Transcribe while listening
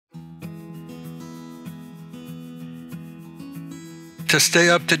To stay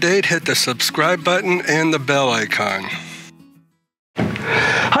up to date, hit the subscribe button and the bell icon.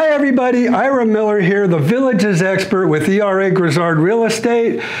 Hi everybody, Ira Miller here, the Villages expert with ERA Grizzard Real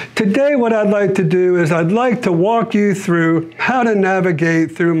Estate. Today what I'd like to do is I'd like to walk you through how to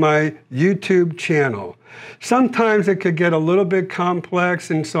navigate through my YouTube channel. Sometimes it could get a little bit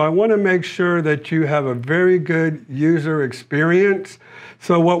complex, and so I want to make sure that you have a very good user experience.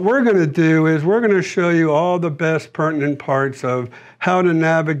 So what we're going to do is we're going to show you all the best pertinent parts of how to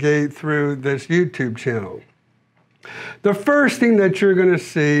navigate through this YouTube channel. The first thing that you're going to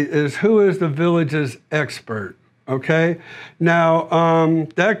see is who is the Villages expert, okay? Now,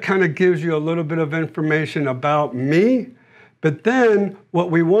 that kind of gives you a little bit of information about me, but then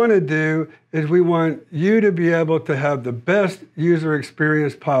what we want to do is we want you to be able to have the best user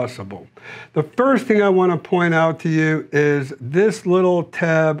experience possible. The first thing I want to point out to you is this little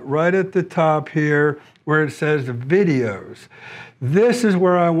tab right at the top here where it says videos. This is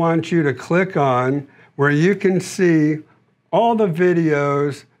where I want you to click on, where you can see all the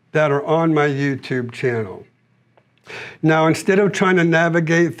videos that are on my YouTube channel. Now, instead of trying to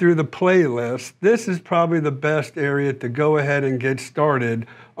navigate through the playlist, this is probably the best area to go ahead and get started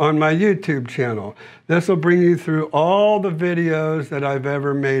on my YouTube channel. This will bring you through all the videos that I've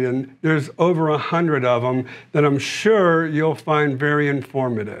ever made, and there's over 100 of them that I'm sure you'll find very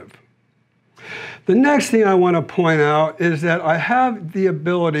informative. The next thing I want to point out is that I have the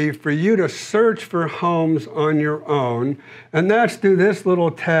ability for you to search for homes on your own, and that's through this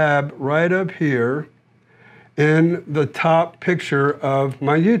little tab right up here in the top picture of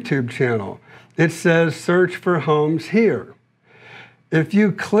my YouTube channel. It says search for homes here. If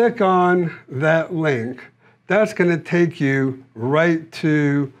you click on that link, that's going to take you right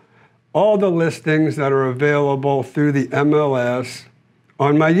to all the listings that are available through the MLS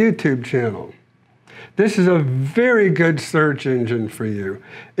on my YouTube channel. This is a very good search engine for you.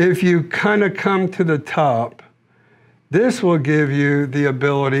 If you kind of come to the top, this will give you the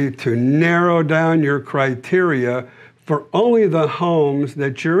ability to narrow down your criteria for only the homes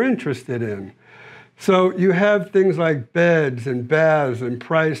that you're interested in. So you have things like beds and baths and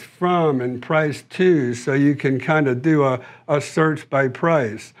price from and price to, so you can kind of do a search by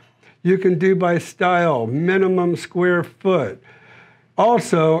price. You can do by style, minimum square foot.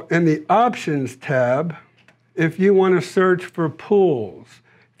 Also, in the Options tab, if you want to search for pools,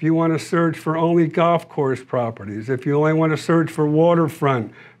 if you want to search for only golf course properties, if you only want to search for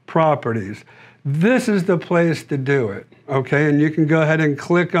waterfront properties, this is the place to do it, okay? And you can go ahead and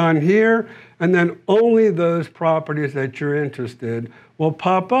click on here, and then only those properties that you're interested in will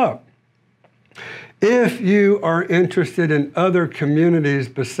pop up. If you are interested in other communities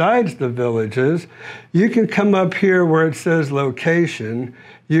besides the Villages, you can come up here where it says location.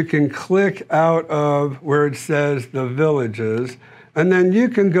 You can click out of where it says the Villages, and then you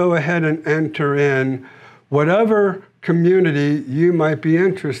can go ahead and enter in whatever community you might be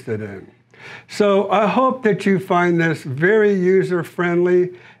interested in. So I hope that you find this very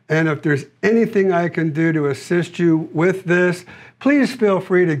user-friendly, and if there's anything I can do to assist you with this, please feel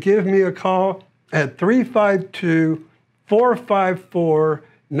free to give me a call at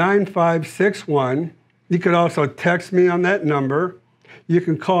 352-454-9561. You could also text me on that number. You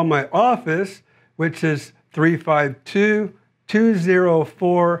can call my office, which is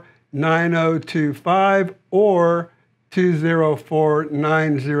 352-204-9025 or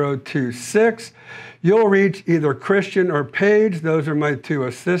 204-9026. You'll reach either Christian or Paige. Those are my two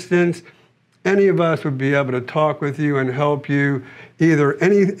assistants. Any of us would be able to talk with you and help you, either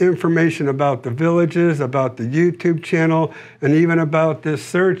any information about the Villages, about the YouTube channel, and even about this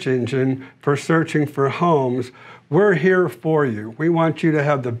search engine for searching for homes. We're here for you. We want you to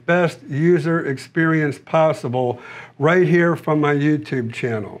have the best user experience possible right here from my YouTube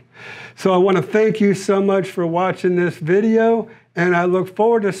channel. So I want to thank you so much for watching this video, and I look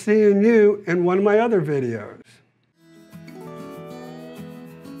forward to seeing you in one of my other videos.